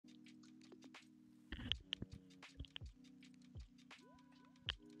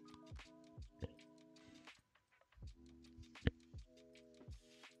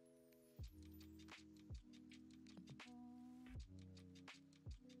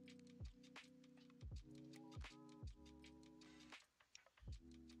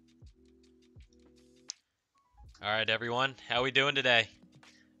All right, everyone. How we doing today?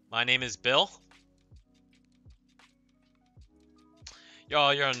 My name is Bill. You're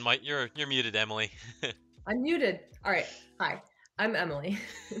on my you're muted, Emily. I'm muted. All right. Hi, I'm Emily.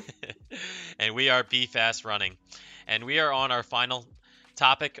 And we are BFast Running. And we are on our final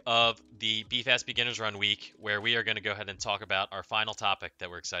topic of the BFast Beginners Run week, where we are going to go ahead and talk about our final topic that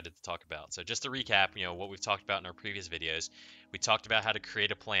we're excited to talk about. So just to recap, what we've talked about in our previous videos, we talked about how to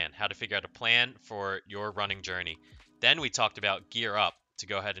create a plan, how to figure out a plan for your running journey. Then we talked about gear up to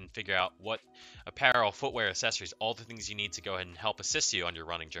go ahead and figure out what apparel, footwear, accessories, all the things you need to go ahead and help assist you on your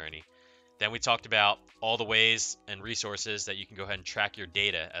running journey. Then we talked about all the ways and resources that you can go ahead and track your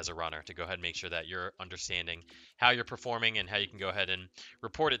data as a runner to go ahead and make sure that you're understanding how you're performing and how you can go ahead and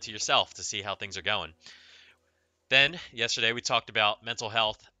report it to yourself to see how things are going. Then yesterday we talked about mental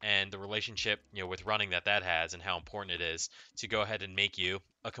health and the relationship, with running that has and how important it is to go ahead and make you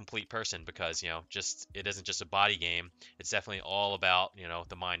a complete person because, just it isn't just a body game. It's definitely all about,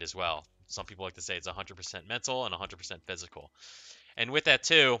 the mind as well. Some people like to say it's 100% mental and 100% physical. And with that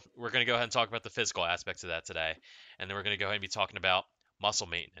too, we're going to go ahead and talk about the physical aspects of that today. And then we're going to go ahead and be talking about muscle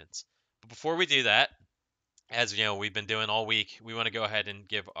maintenance. But before we do that, as we've been doing all week, we want to go ahead and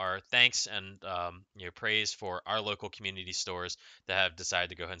give our thanks and praise for our local community stores that have decided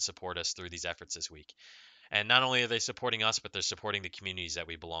to go ahead and support us through these efforts this week. And not only are they supporting us, but they're supporting the communities that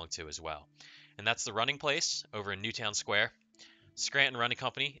we belong to as well. And that's the Running Place over in Newtown Square, Scranton Running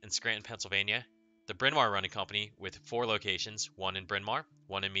Company in Scranton, Pennsylvania, the Bryn Mawr Running Company with 4 locations, one in Bryn Mawr,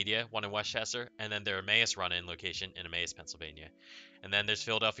 one in Media, one in Westchester, and then their Emmaus Run-In location in Emmaus, Pennsylvania. And then there's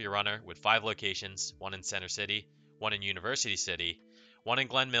Philadelphia Runner with 5 locations, one in Center City, one in University City, one in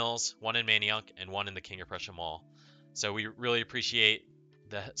Glen Mills, one in Manayunk, and one in the King of Prussia Mall. So we really appreciate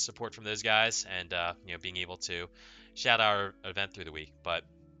the support from those guys and being able to shout our event through the week. But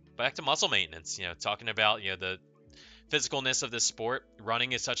back to muscle maintenance, talking about the physicalness of this sport.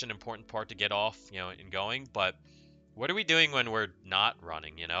 Running is such an important part to get off, and going. But what are we doing when we're not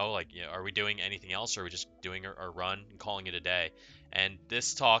running? Are we doing anything else, or are we just doing our run and calling it a day? And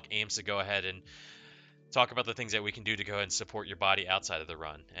this talk aims to go ahead and talk about the things that we can do to go ahead and support your body outside of the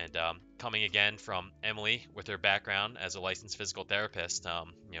run. And coming again from Emily with her background as a licensed physical therapist,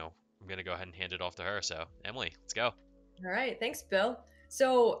 I'm going to go ahead and hand it off to her. So, Emily, let's go. All right. Thanks, Bill.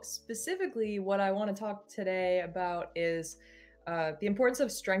 So, specifically, what I want to talk today about is the importance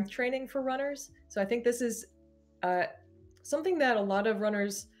of strength training for runners. So, I think this is uh, something that a lot of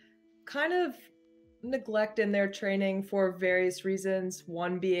runners kind of neglect in their training for various reasons.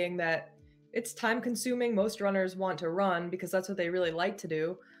 One being that it's time consuming. Most runners want to run because that's what they really like to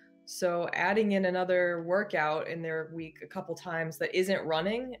do. So adding in another workout in their week a couple times that isn't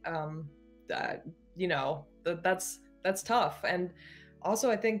running, that that's tough. And also,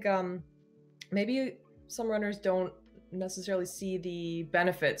 I think maybe some runners don't necessarily see the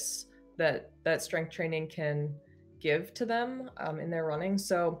benefits that strength training can give to them in their running.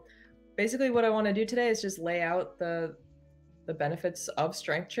 So basically, what I want to do today is just lay out the benefits of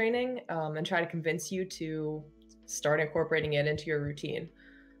strength training and try to convince you to start incorporating it into your routine.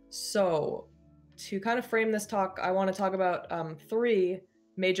 So, to kind of frame this talk, I want to talk about 3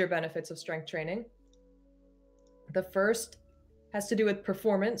 major benefits of strength training. The first has to do with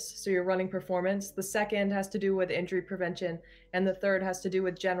performance, so your running performance. The second has to do with injury prevention, and the third has to do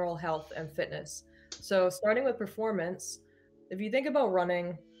with general health and fitness. So, starting with performance, if you think about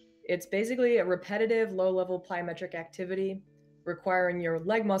running, it's basically a repetitive, low level plyometric activity requiring your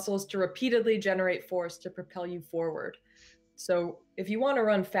leg muscles to repeatedly generate force to propel you forward. So, if you want to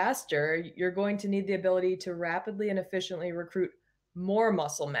run faster, you're going to need the ability to rapidly and efficiently recruit more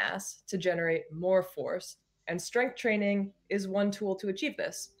muscle mass to generate more force. And strength training is one tool to achieve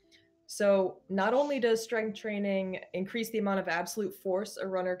this. So, not only does strength training increase the amount of absolute force a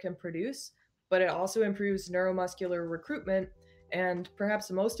runner can produce, but it also improves neuromuscular recruitment and,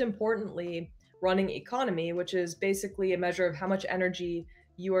 perhaps most importantly, running economy, which is basically a measure of how much energy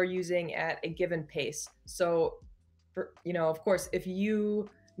you are using at a given pace. So, of course, if you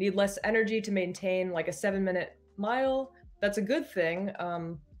need less energy to maintain like a 7 minute mile, that's a good thing.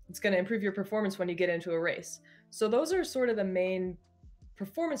 It's going to improve your performance when you get into a race. So, those are sort of the main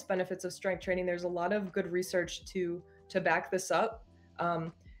performance benefits of strength training. There's a lot of good research to back this up.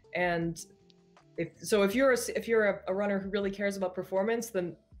 And if you're a runner who really cares about performance,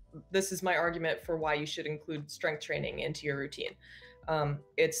 then this is my argument for why you should include strength training into your routine.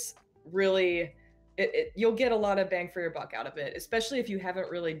 It's really you'll get a lot of bang for your buck out of it, especially if you haven't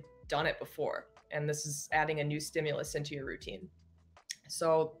really done it before. And this is adding a new stimulus into your routine.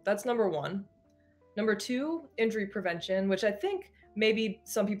 So that's number one. Number two, injury prevention, which I think maybe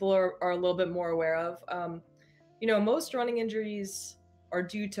some people are a little bit more aware of. most running injuries are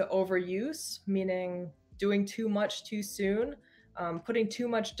due to overuse, meaning doing too much too soon, putting too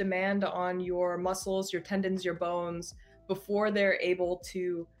much demand on your muscles, your tendons, your bones before they're able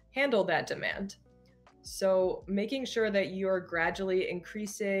to handle that demand. So, making sure that you're gradually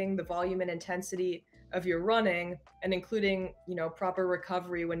increasing the volume and intensity of your running and including, proper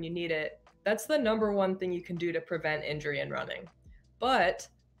recovery when you need it, that's the number one thing you can do to prevent injury in running. But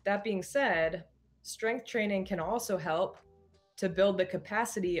that being said, strength training can also help to build the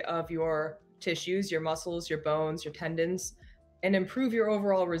capacity of your tissues, your muscles, your bones, your tendons, and improve your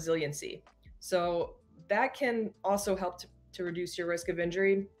overall resiliency. So that can also help to reduce your risk of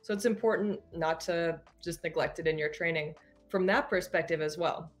injury. So it's important not to just neglect it in your training from that perspective as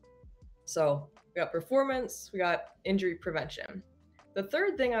well. So we got performance, we got injury prevention. The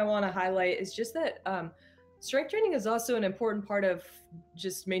third thing I want to highlight is just that strength training is also an important part of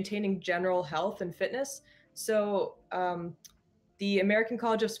just maintaining general health and fitness. So the American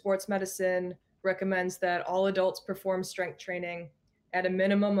College of Sports Medicine recommends that all adults perform strength training at a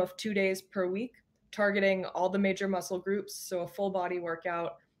minimum of 2 days per week, targeting all the major muscle groups, so a full body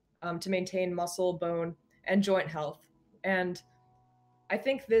workout to maintain muscle, bone, and joint health. And I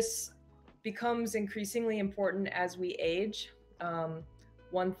think this becomes increasingly important as we age.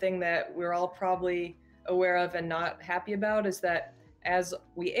 One thing that we're all probably aware of and not happy about is that as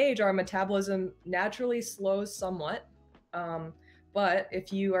we age, our metabolism naturally slows somewhat. But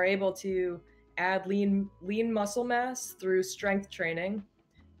if you are able to add lean muscle mass through strength training,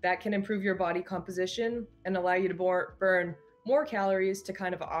 that can improve your body composition and allow you to burn more calories to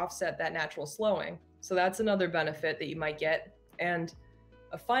kind of offset that natural slowing. So that's another benefit that you might get. And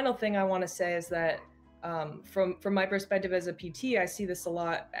a final thing I want to say is that from my perspective as a PT, I see this a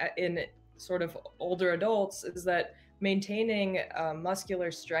lot in sort of older adults, is that maintaining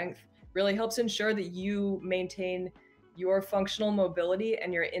muscular strength really helps ensure that you maintain your functional mobility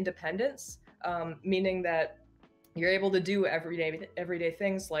and your independence, meaning that you're able to do everyday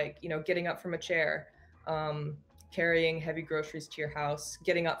things like, getting up from a chair, carrying heavy groceries to your house,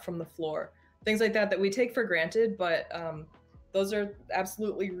 getting up from the floor, things like that we take for granted. But those are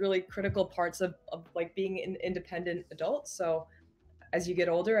absolutely really critical parts of like being an independent adult. So as you get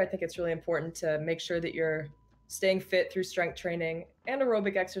older, I think it's really important to make sure that you're staying fit through strength training and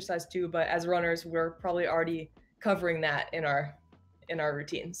aerobic exercise too. But as runners, we're probably already covering that in our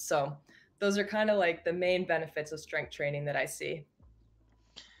routines. So those are kind of like the main benefits of strength training that I see.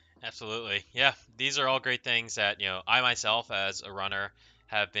 Absolutely. Yeah, these are all great things that, I myself as a runner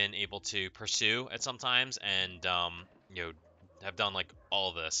have been able to pursue at some times and, have done like all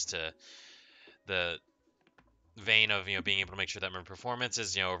of this to the vein of, being able to make sure that my performance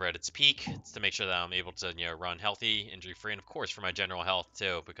is, over at its peak. It's to make sure that I'm able to, run healthy, injury free, and of course for my general health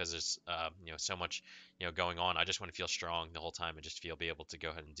too, because there's, so much, going on. I just want to feel strong the whole time and just be able to go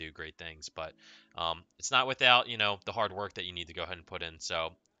ahead and do great things. But it's not without, the hard work that you need to go ahead and put in.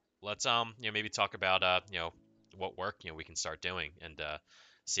 So let's maybe talk about what work we can start doing and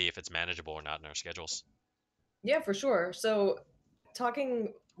see if it's manageable or not in our schedules. Yeah, for sure. So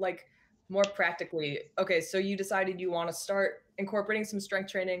talking like more practically, okay, so you decided you want to start incorporating some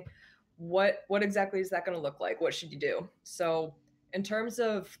strength training. What exactly is that going to look like? What should you do? So in terms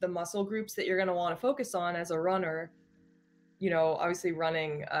of the muscle groups that you're going to want to focus on as a runner, obviously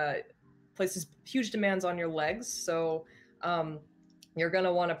running places huge demands on your legs. So you're going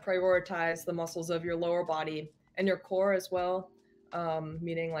to want to prioritize the muscles of your lower body and your core as well,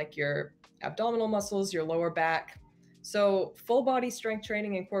 meaning like your abdominal muscles, your lower back. So full body strength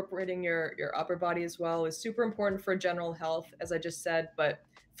training, incorporating your upper body as well, is super important for general health, as I just said. But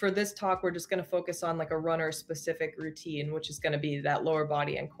for this talk, we're just going to focus on like a runner specific routine, which is going to be that lower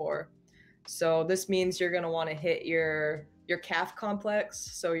body and core. So this means you're going to want to hit your calf complex,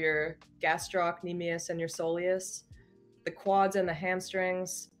 so your gastrocnemius and your soleus, the quads and the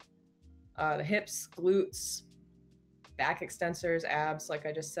hamstrings, the hips, glutes, back extensors, abs, like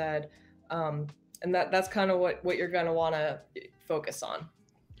I just said. And that's kind of what you're going to want to focus on.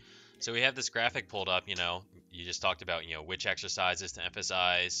 So we have this graphic pulled up, you just talked about, which exercises to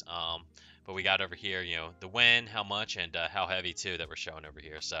emphasize. But we got over here, the when, how much, and how heavy too that we're showing over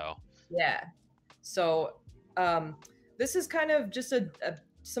here. So yeah. So this is kind of just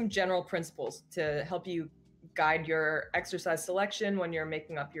some general principles to help you guide your exercise selection when you're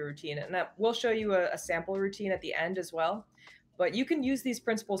making up your routine. And that we'll show you a sample routine at the end as well. But you can use these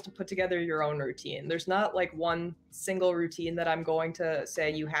principles to put together your own routine. There's not like one single routine that I'm going to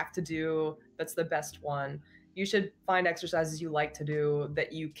say you have to do that's the best one. You should find exercises you like to do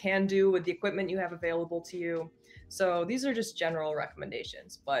that you can do with the equipment you have available to you. So these are just general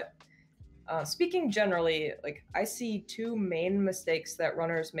recommendations. But Speaking generally, like I see two main mistakes that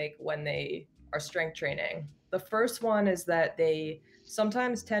runners make when they are strength training. The first one is that they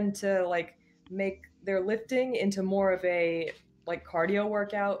sometimes tend to like make their lifting into more of a like cardio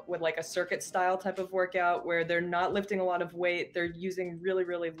workout with like a circuit style type of workout where they're not lifting a lot of weight. They're using really,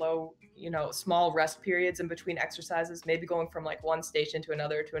 really low, small rest periods in between exercises, maybe going from like one station to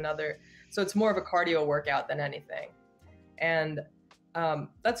another to another. So it's more of a cardio workout than anything. And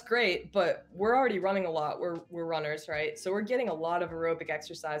that's great, but we're already running a lot. We're runners, right? So we're getting a lot of aerobic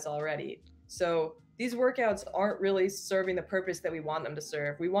exercise already. So these workouts aren't really serving the purpose that we want them to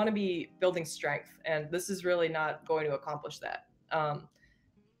serve. We want to be building strength, and this is really not going to accomplish that.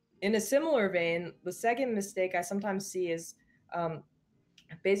 In a similar vein, the second mistake I sometimes see is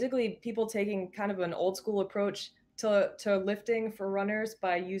basically people taking kind of an old school approach to lifting for runners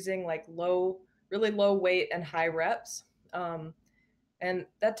by using like really low weight and high reps. And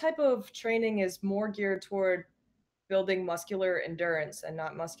that type of training is more geared toward building muscular endurance and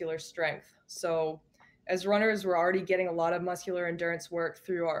not muscular strength. So as runners, we're already getting a lot of muscular endurance work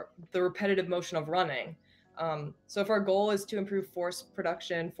through the repetitive motion of running. So if our goal is to improve force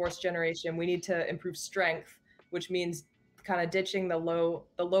production, force generation, we need to improve strength, which means kind of ditching the low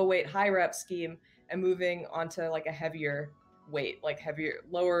weight, high rep scheme and moving onto like a heavier weight, like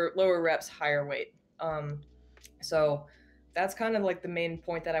lower reps, higher weight. So that's kind of like the main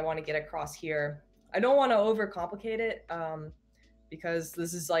point that I want to get across here. I don't want to overcomplicate it because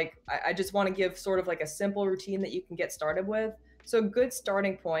this is like, I just want to give sort of like a simple routine that you can get started with. So a good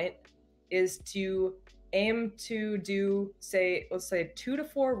starting point is to aim to do, let's say 2 to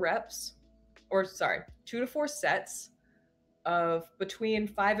 4 sets of between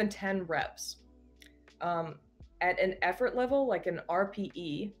 5 and 10 reps at an effort level, like an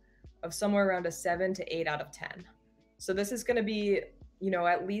RPE of somewhere around a 7 to 8 out of 10. So this is going to be,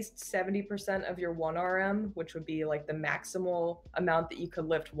 at least 70% of your 1RM, which would be like the maximal amount that you could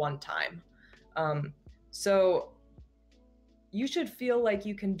lift one time. So you should feel like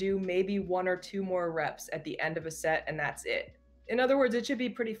you can do maybe 1 or 2 more reps at the end of a set, and that's it. In other words, it should be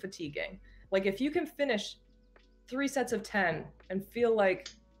pretty fatiguing. Like if you can finish 3 sets of 10 and feel like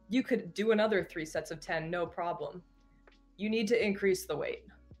you could do another 3 sets of 10, no problem, you need to increase the weight.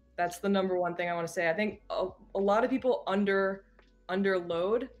 That's the number one thing I want to say. I think a lot of people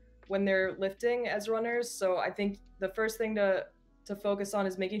underload when they're lifting as runners. So I think the first thing to focus on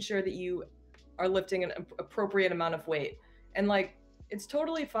is making sure that you are lifting an appropriate amount of weight. And like, it's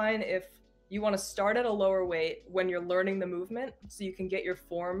totally fine if you want to start at a lower weight when you're learning the movement so you can get your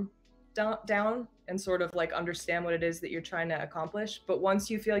form down and sort of like understand what it is that you're trying to accomplish. But once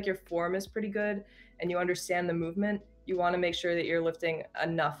you feel like your form is pretty good and you understand the movement, you want to make sure that you're lifting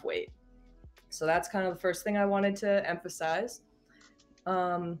enough weight. So that's kind of the first thing I wanted to emphasize.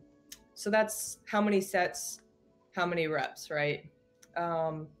 So that's how many sets, how many reps, right?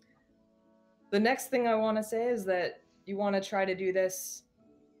 The next thing I want to say is that you want to try to do this,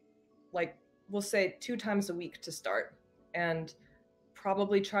 like we'll say 2 times a week to start, and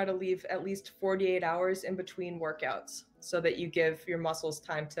probably try to leave at least 48 hours in between workouts so that you give your muscles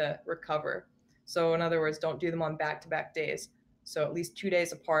time to recover. So in other words, don't do them on back-to-back days. So at least 2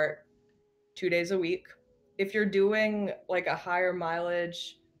 days apart, 2 days a week. If you're doing like a higher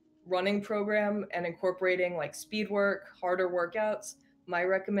mileage running program and incorporating like speed work, harder workouts, my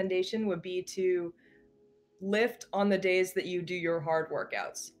recommendation would be to lift on the days that you do your hard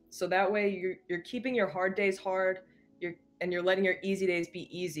workouts. So that way you're keeping your hard days hard, and you're letting your easy days be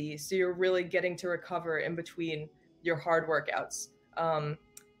easy. So you're really getting to recover in between your hard workouts.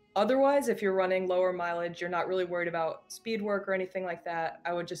 Otherwise, if you're running lower mileage, you're not really worried about speed work or anything like that.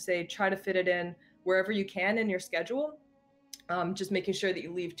 I would just say try to fit it in wherever you can in your schedule. Just making sure that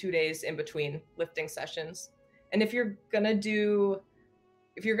you leave 2 days in between lifting sessions. And if you're gonna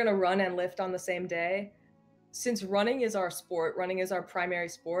run and lift on the same day, since running is our sport, running is our primary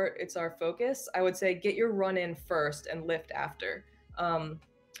sport, it's our focus, I would say get your run in first and lift after.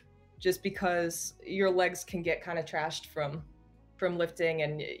 Just because your legs can get kind of trashed from lifting,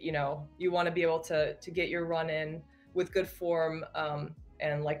 and you want to be able to get your run in with good form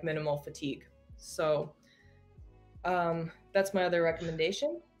and like minimal fatigue. So that's my other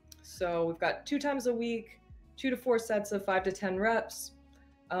recommendation. So we've got 2 times a week, 2 to 4 sets of 5 to 10 reps.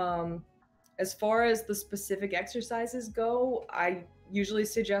 As far as the specific exercises go, I usually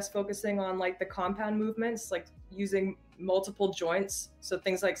suggest focusing on like the compound movements, like using multiple joints. So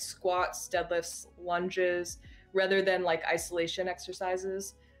things like squats, deadlifts, lunges, rather than like isolation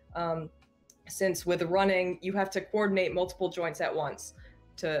exercises. Since with running, you have to coordinate multiple joints at once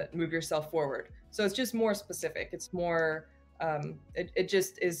to move yourself forward. So it's just more specific. It's more, it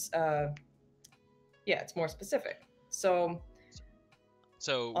just is yeah, it's more specific. So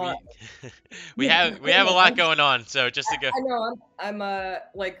So uh, we yeah, have a lot going on. So just to go, I know I'm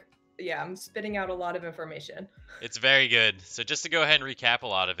like yeah, I'm spitting out a lot of information. it's very good. So just to go ahead and recap a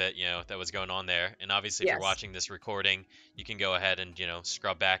lot of it, that was going on there. And obviously, if you're Yes. watching this recording, you can go ahead and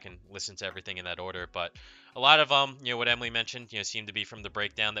scrub back and listen to everything in that order. But a lot of what Emily mentioned, seem to be from the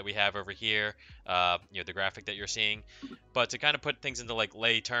breakdown that we have over here. The graphic that you're seeing. But to kind of put things into like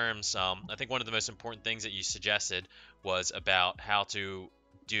lay terms, I think one of the most important things that you suggested was about how to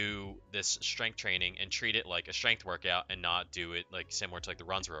do this strength training and treat it like a strength workout and not do it like similar to like the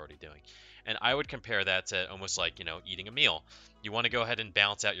runs we're already doing. And I would compare that to almost like, eating a meal. You want to go ahead and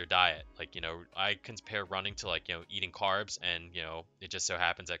balance out your diet. Like, I compare running to like, eating carbs, and, it just so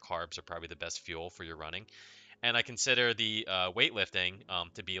happens that carbs are probably the best fuel for your running. And I consider the weightlifting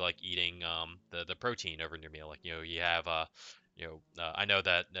to be like eating the protein over in your meal. Like, you have, I know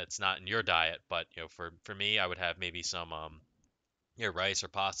that that's not in your diet, but, for me, I would have maybe some, rice or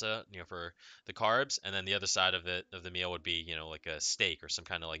pasta, for the carbs, and then the other side of the meal would be, like a steak or some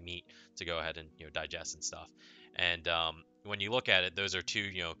kind of like meat to go ahead and digest and stuff. And when you look at it, those are two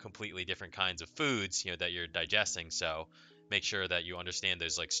completely different kinds of foods that you're digesting. So make sure that you understand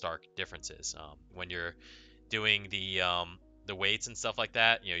those like stark differences when you're doing the weights and stuff like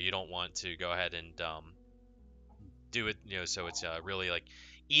that. You don't want to go ahead and do it, so it's really like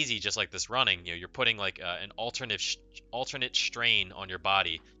easy, just like this running. You're putting like an alternate strain on your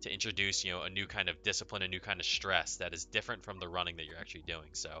body to introduce a new kind of discipline, a new kind of stress that is different from the running that you're actually doing.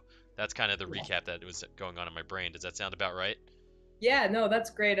 So that's kind of the Yeah. recap that was going on in my brain. Does that sound about right? Yeah, no, that's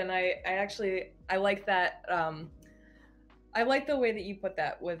great. And I actually I like that I like the way that you put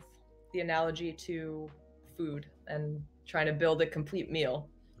that with the analogy to food and trying to build a complete meal.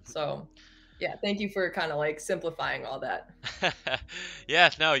 So, yeah, thank you for kind of like simplifying all that. Yeah,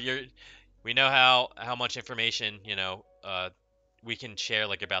 no, we know how much information we can share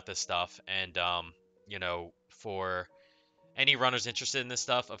like about this stuff. And for any runners interested in this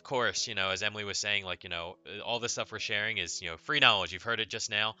stuff, of course, as Emily was saying, like, all this stuff we're sharing is, free knowledge. You've heard it just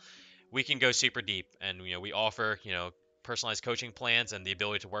now. We can go super deep, and, we offer, personalized coaching plans and the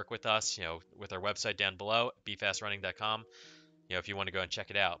ability to work with us, with our website down below, bfastrunning.com, if you want to go and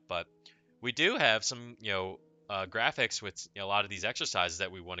check it out. But we do have some, graphics with a lot of these exercises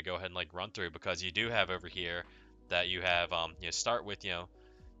that we want to go ahead and like run through, because you do have over here that you have, start with,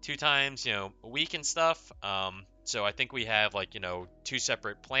 2 times, a week and stuff. So I think we have like, two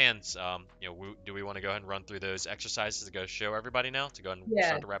separate plans. Do we want to go ahead and run through those exercises to go show everybody now to go and Yeah,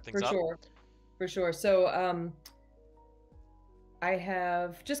 start to wrap things for up? sure. For sure. So, I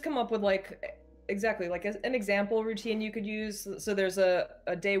have just come up with like exactly like an example routine you could use. So there's a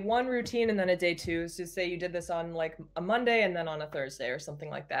day one routine and then a day two. So say you did this on like a Monday and then on a Thursday or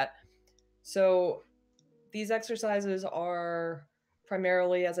something like that. So these exercises are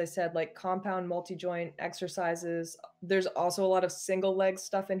primarily, as I said, like compound multi-joint exercises. There's also a lot of single leg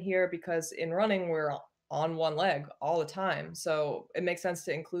stuff in here because in running we're on one leg all the time. So it makes sense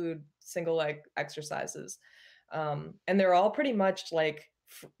to include single leg exercises. And they're all pretty much like,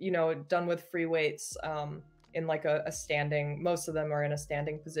 done with free weights in like a standing, most of them are in a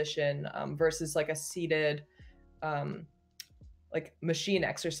standing position versus like a seated um, like machine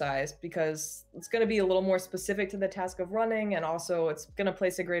exercise because it's going to be a little more specific to the task of running, and also it's going to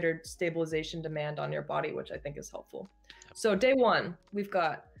place a greater stabilization demand on your body, which I think is helpful. So day one, we've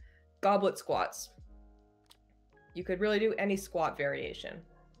got goblet squats. You could really do any squat variation,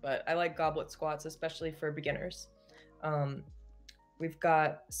 but I like goblet squats, especially for beginners. We've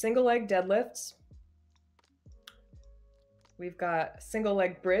got single leg deadlifts. We've got single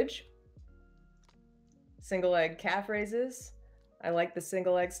leg bridge, single leg calf raises. I like the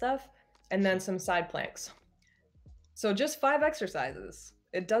single leg stuff, and then some side planks. So just 5 exercises.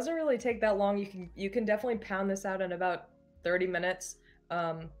 It doesn't really take that long. You can definitely pound this out in about 30 minutes,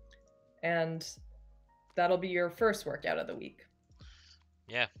 and that'll be your first workout of the week.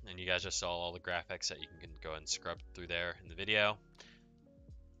 Yeah, and you guys just saw all the graphics that you can go and scrub through there in the video.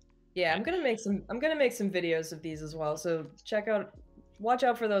 Yeah, I'm gonna make some videos of these as well. So watch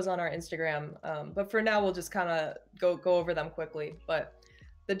out for those on our Instagram. But for now, we'll just kind of go over them quickly. But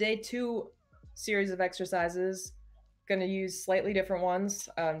the day 2 series of exercises, gonna use slightly different ones,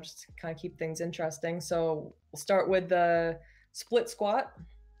 just to kind of keep things interesting. So we'll start with the split squat,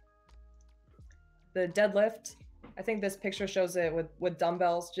 the deadlift. I think this picture shows it with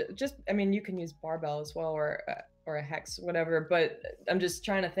dumbbells. Just I mean, you can use barbell as well, or a hex, whatever. But I'm just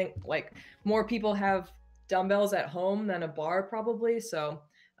trying to think, like, more people have dumbbells at home than a bar probably. So,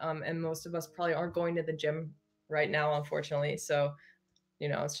 and most of us probably aren't going to the gym right now, unfortunately. So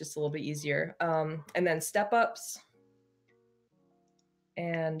it's just a little bit easier. And then step ups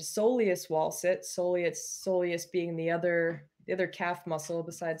and soleus wall sit. Soleus being the other calf muscle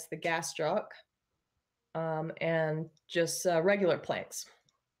besides the gastroc, and just regular planks.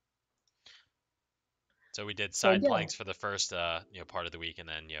 So we did So side yeah, planks for the first part of the week, and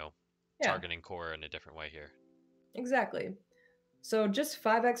then yeah, targeting core in a different way here. exactly. So just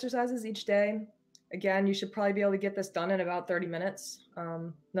 5 exercises each day. Again, you should probably be able to get this done in about 30 minutes.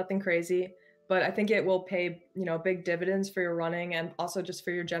 Nothing crazy, but I think it will pay, big dividends for your running and also just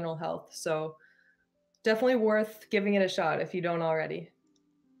for your general health. So definitely worth giving it a shot if you don't already.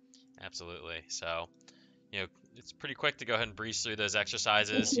 Absolutely. So it's pretty quick to go ahead and breeze through those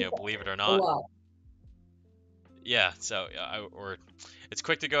exercises. Believe it or A not. lot. Yeah. So or it's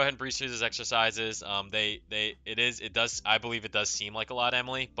quick to go ahead and breeze through those exercises. It does, I believe it does seem like a lot,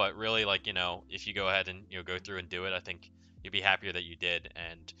 Emily, but really, like, if you go ahead and go through and do it, I think you'd be happier that you did.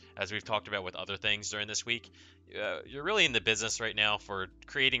 And as we've talked about with other things during this week, you're really in the business right now for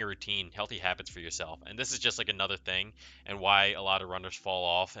creating a routine, healthy habits for yourself. And this is just like another thing, and why a lot of runners fall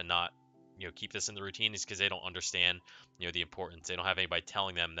off and not keep this in the routine is because they don't understand the importance. They don't have anybody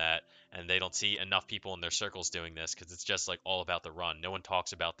telling them that, and they don't see enough people in their circles doing this because it's just like all about the run. No one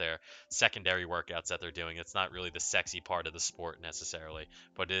talks about their secondary workouts that they're doing. It's not really the sexy part of the sport necessarily,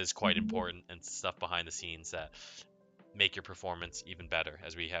 but it is quite Mhm. important and stuff behind the scenes that make your performance even better.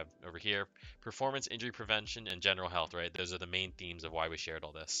 As we have over here, performance, injury prevention, and general health, right? Those are the main themes of why we shared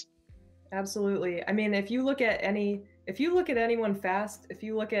all this. Absolutely. I mean, if you look at anyone fast, if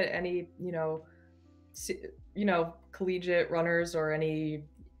you look at any, collegiate runners or any,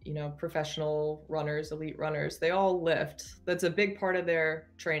 professional runners, elite runners, they all lift. That's a big part of their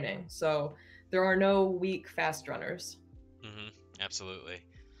training. So there are no weak fast runners. Hmm. Absolutely.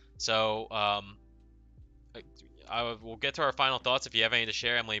 So, we'll get to our final thoughts if you have any to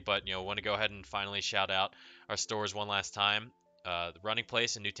share, Emily. But want to go ahead and finally shout out our stores one last time. The Running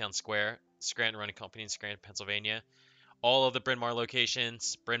Place in Newtown Square, Scranton Running Company in Scranton, Pennsylvania. All of the Bryn Mawr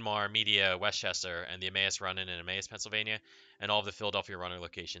locations, Bryn Mawr, Media, Westchester, and the Emmaus Run in Emmaus, Pennsylvania, and all of the Philadelphia Runner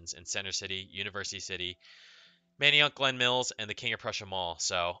locations in Center City, University City, Manayunk, Glen Mills, and the King of Prussia Mall.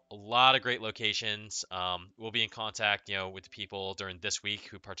 So a lot of great locations. We'll be in contact, with the people during this week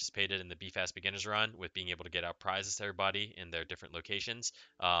who participated in the BFast Beginners Run, with being able to get out prizes to everybody in their different locations.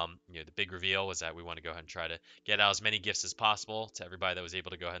 The big reveal was that we want to go ahead and try to get out as many gifts as possible to everybody that was able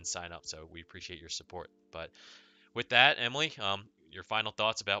to go ahead and sign up. So we appreciate your support. But with that, Emily, your final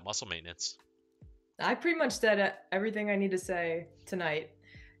thoughts about muscle maintenance. I pretty much said everything I need to say tonight.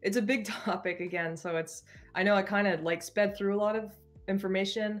 It's a big topic again, so I know I kind of like sped through a lot of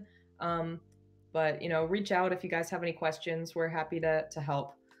information, um, but reach out if you guys have any questions. We're happy to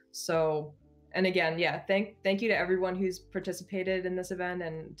help. So, and again, yeah, thank you to everyone who's participated in this event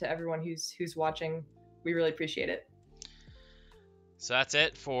and to everyone who's watching. We really appreciate it. So that's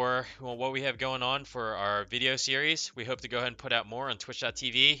it for what we have going on for our video series. We hope to go ahead and put out more on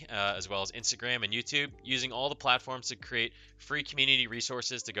twitch.tv, as well as Instagram and YouTube, using all the platforms to create free community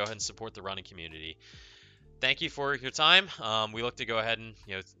resources to go ahead and support the running community. Thank you for your time. We look to go ahead and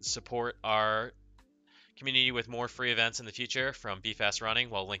support our community with more free events in the future from BFast Running,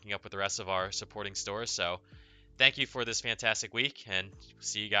 while linking up with the rest of our supporting stores. So thank you for this fantastic week, and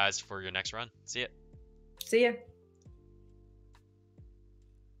see you guys for your next run. See ya. See ya.